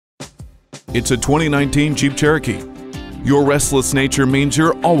It's a 2019 Jeep Cherokee. Your restless nature means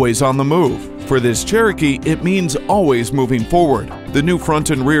you're always on the move. For this Cherokee, it means always moving forward. The new front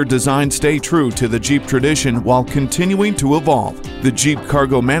and rear design stay true to the Jeep tradition while continuing to evolve. The Jeep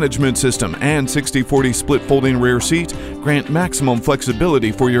Cargo Management System and 60/40 split folding rear seat grant maximum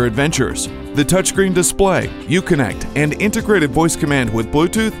flexibility for your adventures. The touchscreen display, Uconnect, and integrated voice command with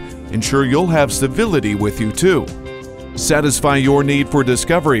Bluetooth ensure you'll have civility with you too. Satisfy your need for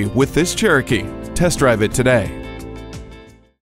discovery with this Cherokee. Test drive it today.